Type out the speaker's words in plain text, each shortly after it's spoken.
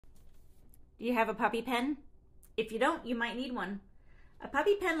Do you have a puppy pen? If you don't, you might need one. A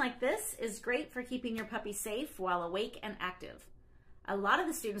puppy pen like this is great for keeping your puppy safe while awake and active. A lot of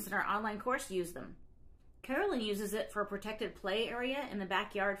the students in our online course use them. Carolyn uses it for a protected play area in the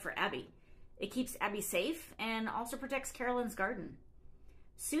backyard for Abby. It keeps Abby safe and also protects Carolyn's garden.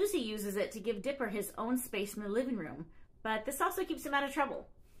 Susie uses it to give Dipper his own space in the living room, but this also keeps him out of trouble.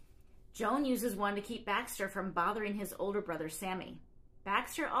 Joan uses one to keep Baxter from bothering his older brother, Sammy.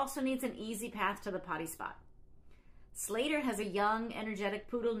 Baxter also needs an easy path to the potty spot. Slater has a young, energetic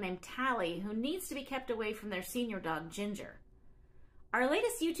poodle named Tally who needs to be kept away from their senior dog, Ginger. Our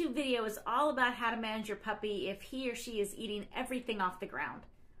latest YouTube video is all about how to manage your puppy if he or she is eating everything off the ground.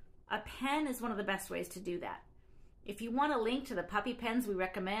 A pen is one of the best ways to do that. If you want a link to the puppy pens we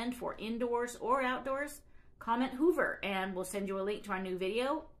recommend for indoors or outdoors, comment Hoover and we'll send you a link to our new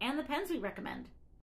video and the pens we recommend.